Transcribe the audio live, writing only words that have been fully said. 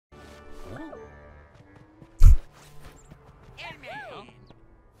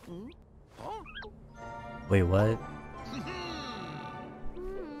Wait, what?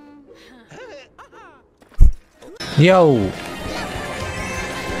 Yo!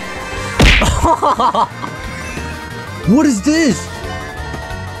 What is this?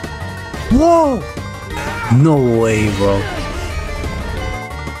 Whoa! No way, bro.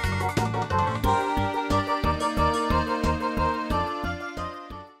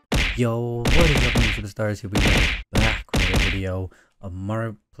 Yo, what is up, superstars? Here we go, back with a video of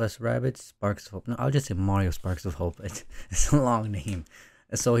Mario plus Rabbids Sparks of Hope. No, I'll just say Mario Sparks of Hope. It's a long name.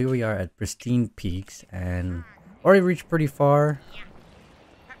 So here we are at Pristine Peaks, and already reached pretty far.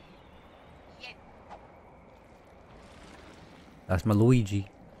 That's my Luigi.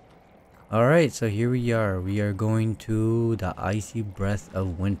 Alright, so here we are. We are going to the Icy Breath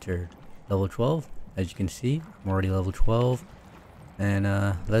of Winter. Level 12. As you can see, I'm already level 12. And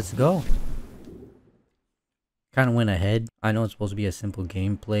let's go. Kind of went ahead. I know it's supposed to be a simple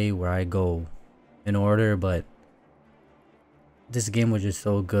gameplay where I go in order, but this game was just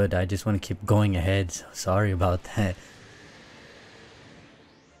so good. I just want to keep going ahead. So sorry about that.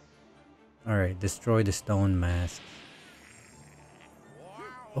 Alright, destroy the stone mask.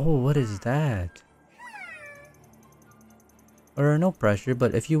 Oh, what is that? Alright, no pressure,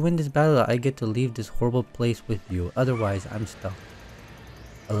 but if you win this battle, I get to leave this horrible place with you. Otherwise, I'm stuck.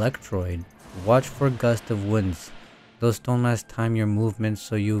 Electroid. Watch for gust of winds. Those stone masks time your movements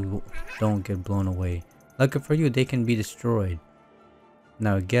so you don't get blown away. Lucky for you, they can be destroyed.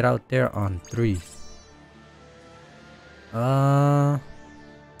 Now get out there on 3. I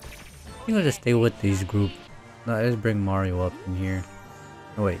think I'll just stay with these group. No, let's bring Mario up in here.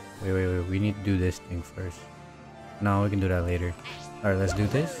 Oh, wait. We need to do this thing first. No, we can do that later. Alright, let's do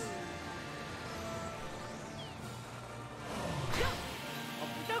this.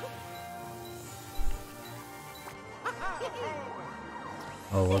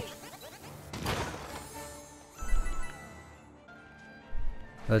 Oh, whoops.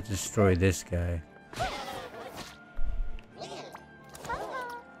 Let's destroy this guy.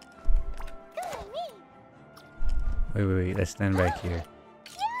 Wait. Let's stand back here.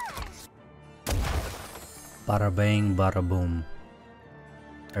 Bada bang, bada boom.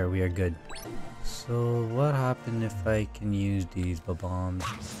 Alright, we are good. So, what happened if I can use these bombs?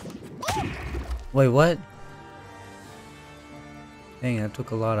 Wait, what? Dang, that took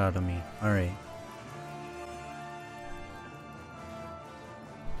a lot out of me. Alright.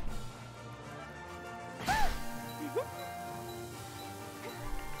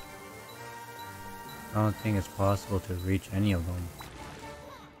 I don't think it's possible to reach any of them.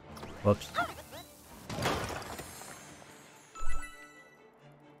 Whoops.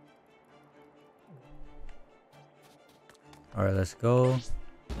 Alright, let's go.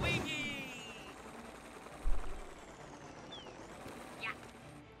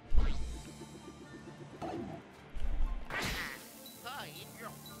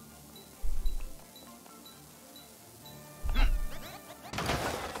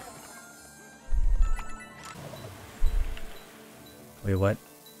 Wait, what?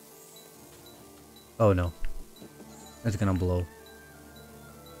 Oh no. It's gonna blow.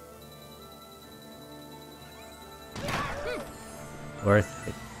 Worth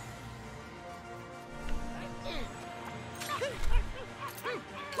it.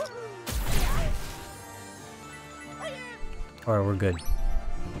 Alright, we're good.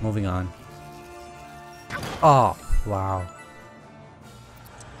 Moving on. Oh, wow.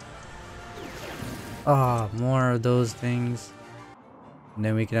 Ah, more of those things. And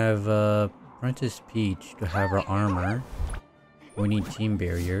then we can have Princess Peach to have her armor. We need Team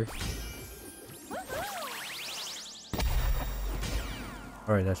Barrier.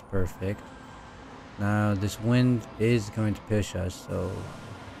 Alright, that's perfect. Now this wind is going to push us, so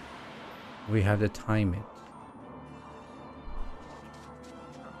we have to time it.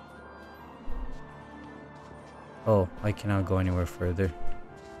 Oh, I cannot go anywhere further.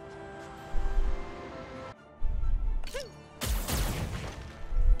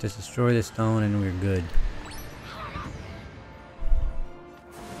 Just destroy the stone and we're good.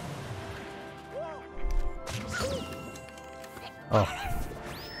 Oh.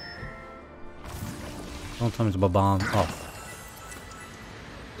 Don't tell me it's a bomb. Oh.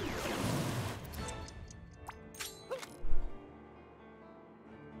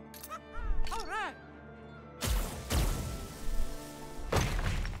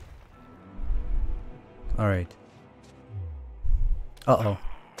 Alright. Uh-oh.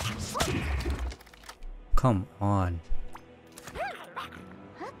 Come on.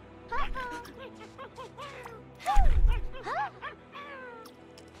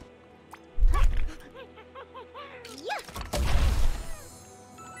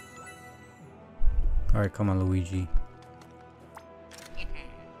 Alright, come on, Luigi.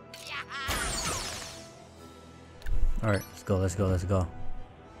 Alright, let's go, let's go, let's go.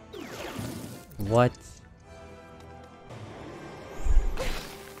 What?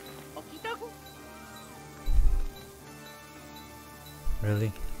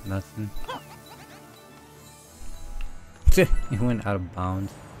 Really? Nothing? He went out of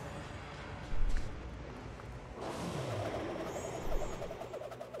bounds.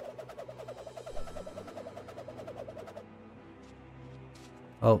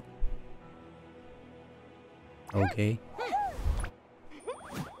 Oh. Okay.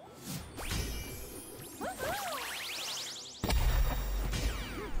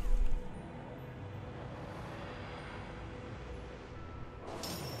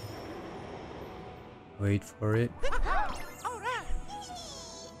 Wait for it.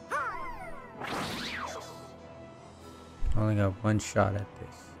 Only got one shot at this.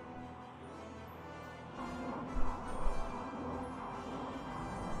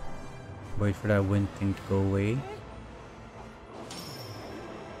 Wait for that wind thing to go away.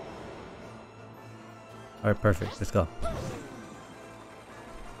 Alright, perfect. Let's go.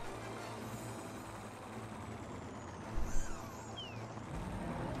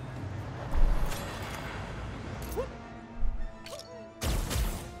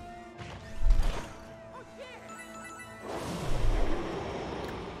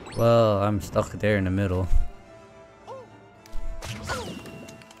 Well, I'm stuck there in the middle.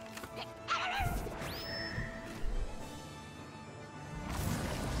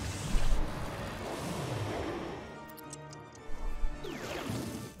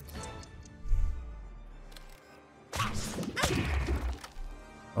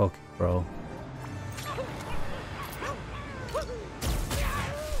 Okay, bro.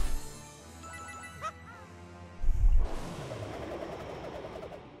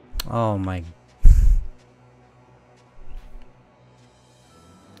 Oh my.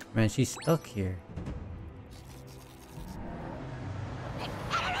 Man, she's stuck here.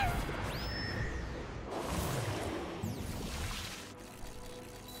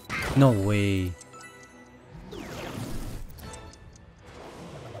 No way.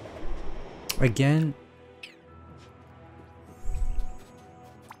 Again?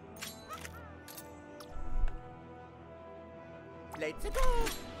 Let's go.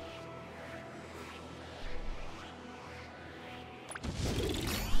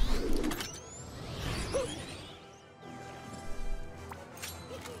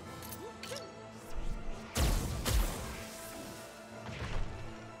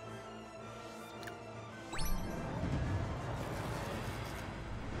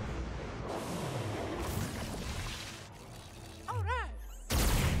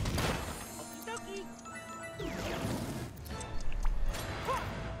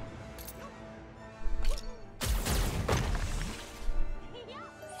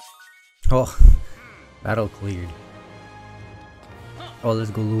 Oh, battle cleared. Oh,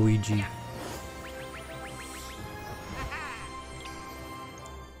 let's go, Luigi.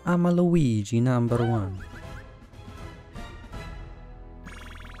 I'm a Luigi #1.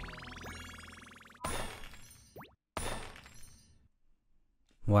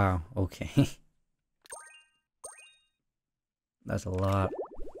 Wow, okay. That's a lot.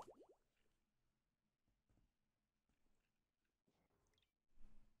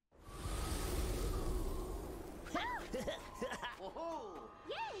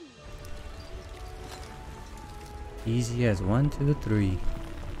 Easy as 1, 2, 3.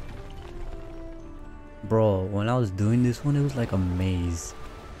 Bro, when I was doing this one, it was like a maze.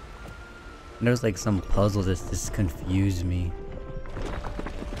 And there was like some puzzle that just confused me.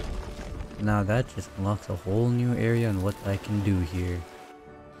 Now that just unlocks a whole new area on what I can do here.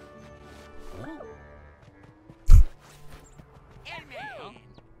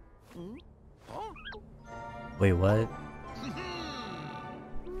 Wait, what?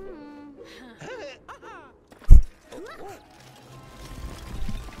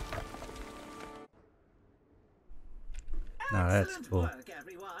 Now that's cool. Work,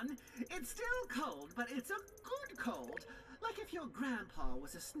 everyone. It's still cold, but it's a good cold. Like if your grandpa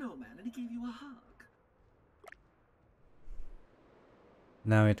was a snowman and he gave you a hug.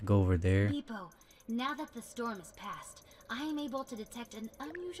 Now we have to go over there. Beepo, now that the storm has passed, I am able to detect an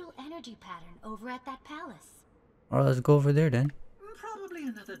unusual energy pattern over at that palace. Alright, let's go over there then. Probably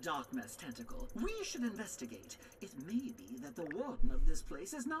another dark mess tentacle. We should investigate. It may be that the warden of this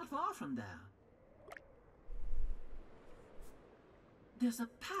place is not far from there. There's a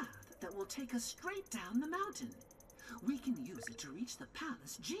path that will take us straight down the mountain. We can use it to reach the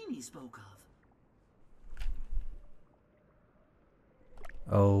palace Genie spoke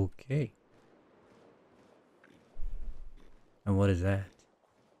of. Okay. And what is that?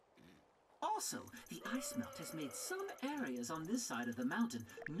 Also, the ice melt has made some areas on this side of the mountain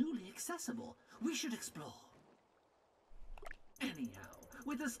newly accessible. We should explore. Anyhow,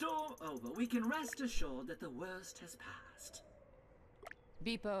 with the storm over, we can rest assured that the worst has passed.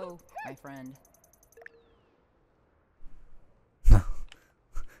 Beepo, my friend.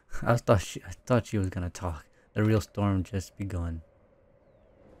 I thought she was gonna talk. The real storm just begun.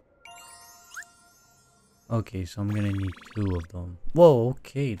 Okay, so I'm gonna need 2 of them. Whoa,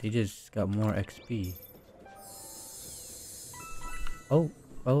 okay, they just got more XP. Oh.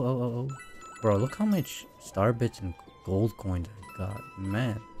 Bro, look how much star bits and gold coins I got.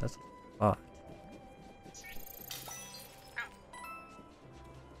 Man, that's a lot.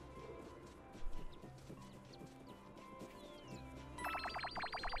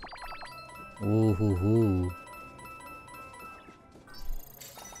 Ooh hoo hoo.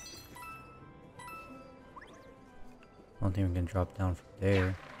 I don't think we can drop down from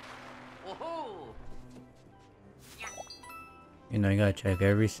there. You know, you gotta check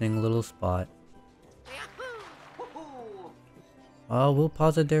every single little spot. We'll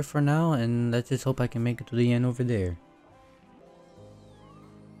pause it there for now, and let's just hope I can make it to the end over there.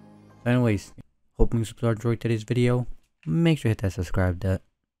 Anyways, hoping you enjoyed today's video. Make sure to hit that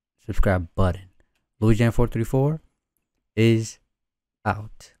subscribe button. LouisJan434 is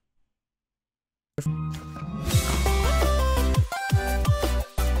out.